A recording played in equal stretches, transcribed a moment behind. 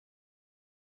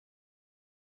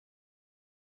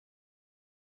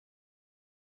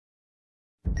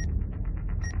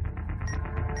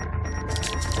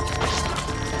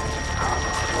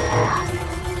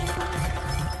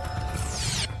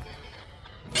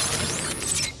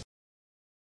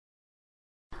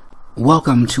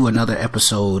Welcome to another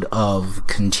episode of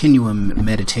Continuum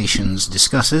Meditations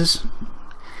Discusses.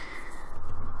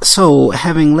 So,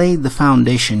 having laid the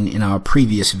foundation in our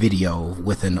previous video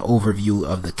with an overview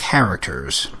of the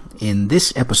characters, in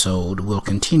this episode we'll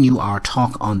continue our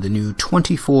talk on the new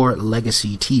 24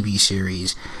 Legacy TV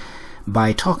series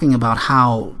by talking about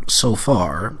how, so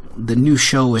far, the new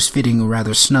show is fitting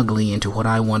rather snugly into what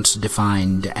I once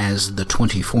defined as the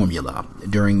 20 formula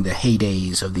during the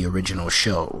heydays of the original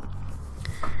show.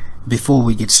 Before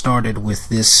we get started with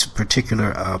this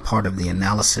particular part of the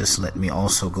analysis, let me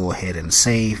also go ahead and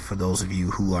say, for those of you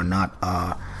who are not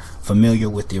familiar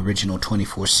with the original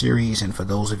 24 series, and for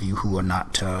those of you who are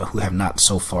not who have not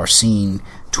so far seen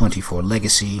 24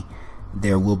 Legacy,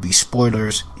 there will be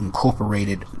spoilers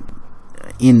incorporated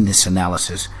in this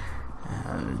analysis,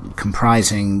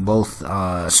 comprising both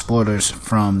spoilers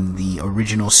from the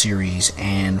original series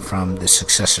and from the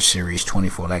successor series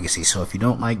 24 Legacy. So if you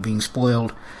don't like being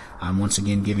spoiled, I'm once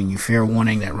again giving you fair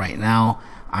warning that right now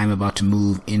I'm about to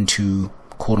move into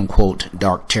quote-unquote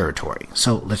dark territory.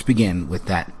 So let's begin with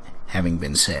that having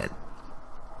been said.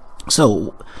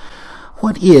 So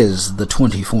what is the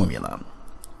 20 formula?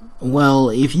 Well,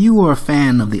 if you are a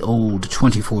fan of the old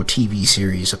 24 TV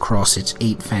series across its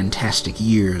 8 fantastic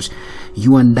years,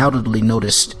 you undoubtedly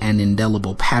noticed an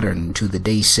indelible pattern to the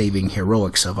day-saving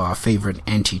heroics of our favorite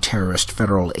anti-terrorist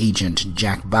federal agent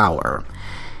Jack Bauer.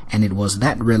 And it was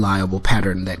that reliable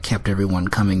pattern that kept everyone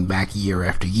coming back year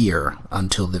after year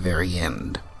until the very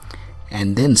end.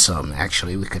 And then some,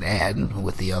 actually, we could add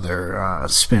with the other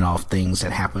spin-off things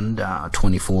that happened,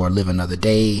 24 Live Another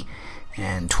Day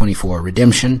and 24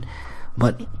 Redemption.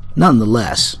 But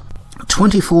nonetheless,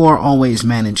 24 always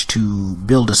managed to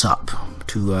build us up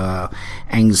to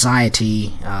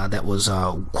anxiety that was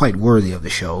quite worthy of the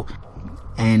show,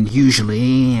 and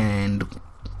usually, and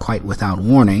quite without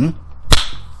warning,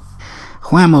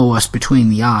 whammo us between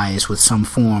the eyes with some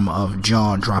form of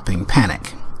jaw-dropping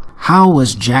panic. How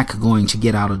was Jack going to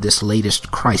get out of this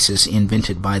latest crisis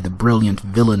invented by the brilliant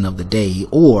villain of the day,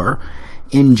 or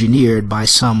engineered by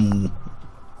some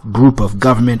group of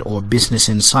government or business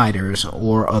insiders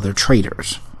or other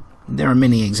traitors? There are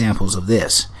many examples of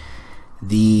this.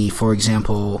 For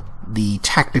example, the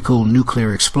tactical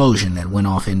nuclear explosion that went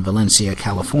off in Valencia,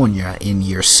 California in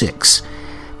year 6.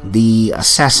 The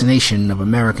assassination of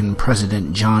American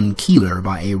President John Keeler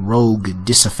by a rogue,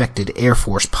 disaffected Air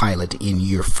Force pilot in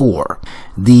year 4.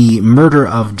 The murder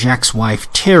of Jack's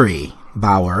wife Terry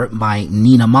Bauer by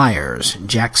Nina Myers,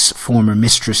 Jack's former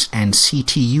mistress and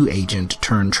CTU agent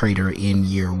turned traitor in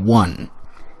year 1.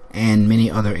 And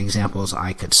many other examples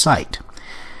I could cite.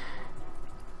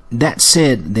 That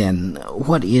said, then,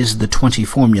 what is the 20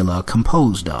 formula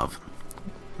composed of?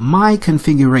 My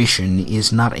configuration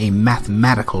is not a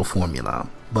mathematical formula,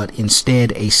 but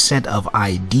instead a set of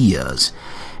ideas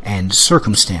and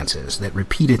circumstances that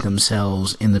repeated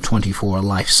themselves in the 24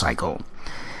 life cycle.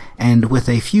 And with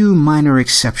a few minor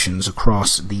exceptions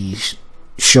across the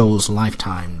show's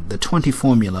lifetime, the 20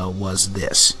 formula was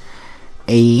this.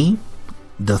 A,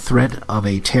 the threat of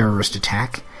a terrorist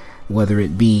attack, whether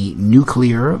it be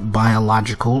nuclear,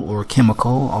 biological, or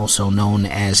chemical, also known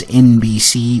as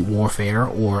NBC warfare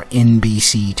or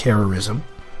NBC terrorism.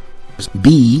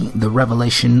 B, the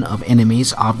revelation of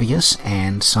enemies obvious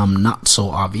and some not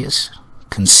so obvious,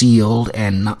 concealed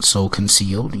and not so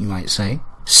concealed, you might say.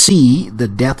 C, the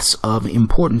deaths of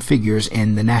important figures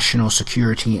in the national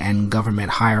security and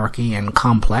government hierarchy and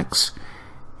complex.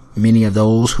 Many of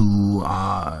those who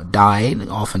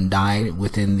often died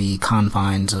within the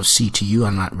confines of CTU.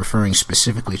 I'm not referring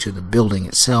specifically to the building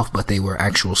itself, but they were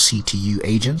actual CTU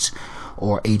agents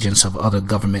or agents of other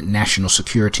government national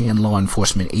security and law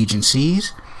enforcement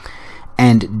agencies.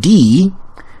 And D,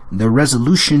 the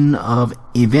resolution of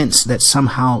events that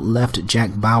somehow left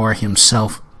Jack Bauer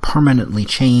himself permanently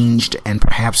changed and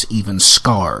perhaps even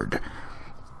scarred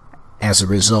as a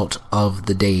result of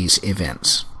the day's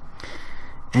events.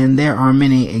 And there are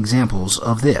many examples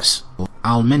of this.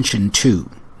 I'll mention 2.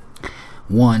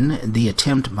 1, the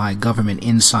attempt by government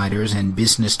insiders and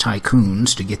business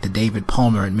tycoons to get the David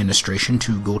Palmer administration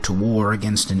to go to war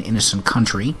against an innocent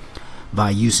country by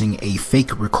using a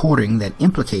fake recording that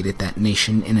implicated that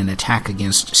nation in an attack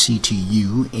against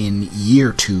CTU in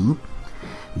year 2.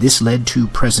 This led to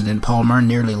President Palmer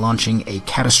nearly launching a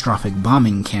catastrophic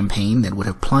bombing campaign that would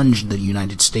have plunged the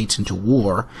United States into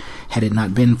war had it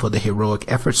not been for the heroic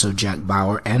efforts of Jack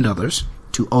Bauer and others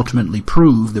to ultimately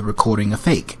prove the recording a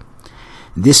fake.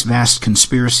 This vast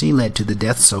conspiracy led to the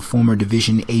deaths of former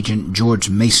division agent George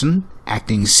Mason,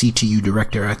 acting CTU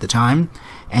director at the time,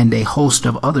 and a host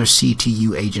of other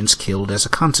CTU agents killed as a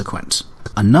consequence.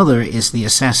 Another is the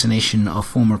assassination of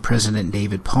former President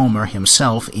David Palmer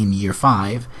himself in year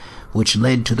 5, which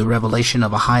led to the revelation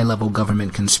of a high-level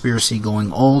government conspiracy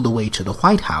going all the way to the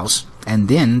White House, and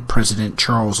then President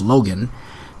Charles Logan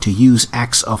to use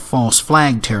acts of false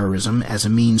flag terrorism as a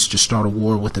means to start a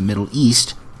war with the Middle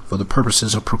East for the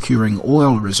purposes of procuring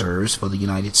oil reserves for the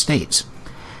United States.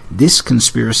 This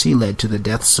conspiracy led to the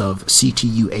deaths of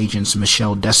CTU agents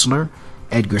Michelle Dessler,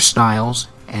 Edgar Stiles,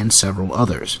 and several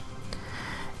others.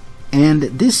 And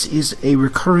this is a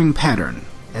recurring pattern,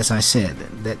 as I said,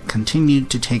 that continued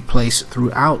to take place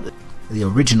throughout the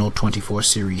original 24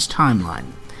 series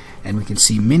timeline. And we can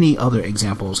see many other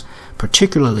examples,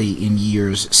 particularly in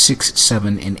years 6,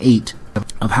 7, and 8,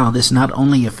 of how this not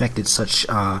only affected such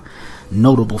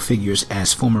notable figures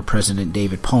as former President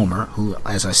David Palmer, who,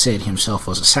 as I said, himself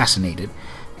was assassinated,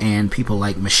 and people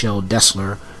like Michelle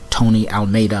Dessler, Tony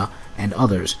Almeida, and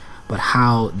others, but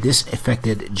how this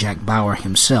affected Jack Bauer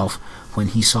himself when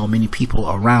he saw many people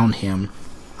around him,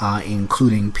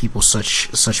 including people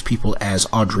such people as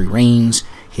Audrey Raines,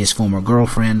 his former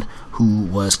girlfriend, who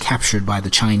was captured by the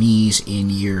Chinese in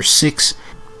year 6,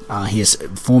 his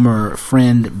former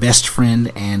friend, best friend,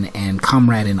 and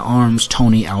comrade in arms,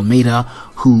 Tony Almeida,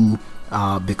 who,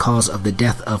 because of the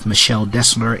death of Michelle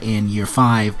Dessler in year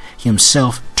 5,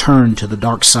 himself turned to the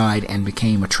dark side and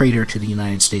became a traitor to the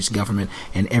United States government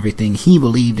and everything he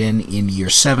believed in year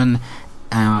 7,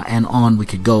 and on we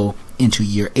could go into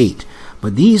year 8.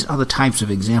 But these are the types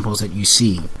of examples that you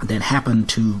see that happen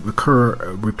to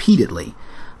recur repeatedly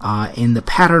in the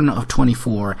pattern of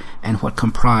 24, and what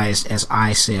comprised, as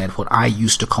I said, what I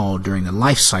used to call during the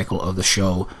life cycle of the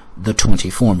show, the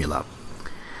 20 formula.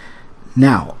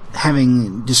 Now,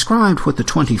 having described what the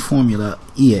 20 formula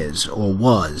is or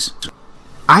was,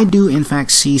 I do in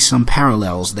fact see some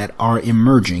parallels that are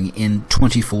emerging in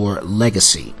 24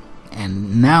 legacy.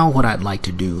 And now what I'd like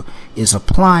to do is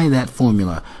apply that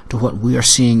formula to what we are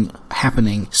seeing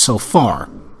happening so far,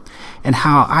 and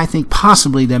how I think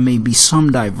possibly there may be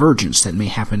some divergence that may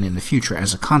happen in the future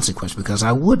as a consequence, because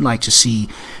I would like to see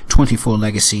 24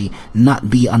 Legacy not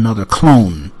be another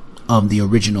clone of the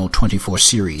original 24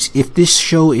 series. If this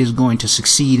show is going to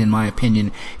succeed, in my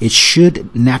opinion, it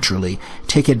should naturally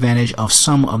take advantage of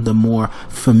some of the more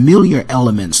familiar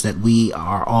elements that we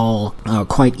are all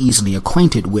quite easily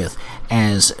acquainted with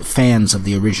as fans of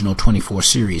the original 24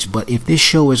 series. But if this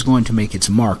show is going to make its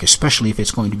mark, especially if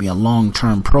it's going to be a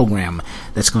long-term program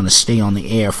that's going to stay on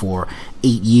the air for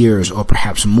 8 years or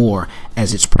perhaps more,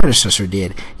 as its predecessor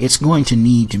did, it's going to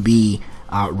need to be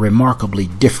remarkably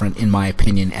different, in my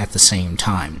opinion, at the same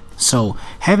time. So,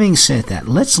 having said that,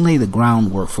 let's lay the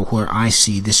groundwork for where I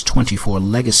see this 24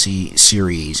 Legacy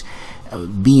series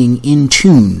being in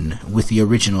tune with the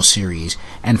original series,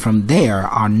 and from there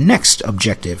our next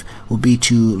objective will be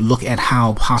to look at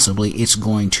how possibly it's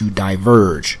going to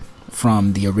diverge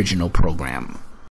from the original program.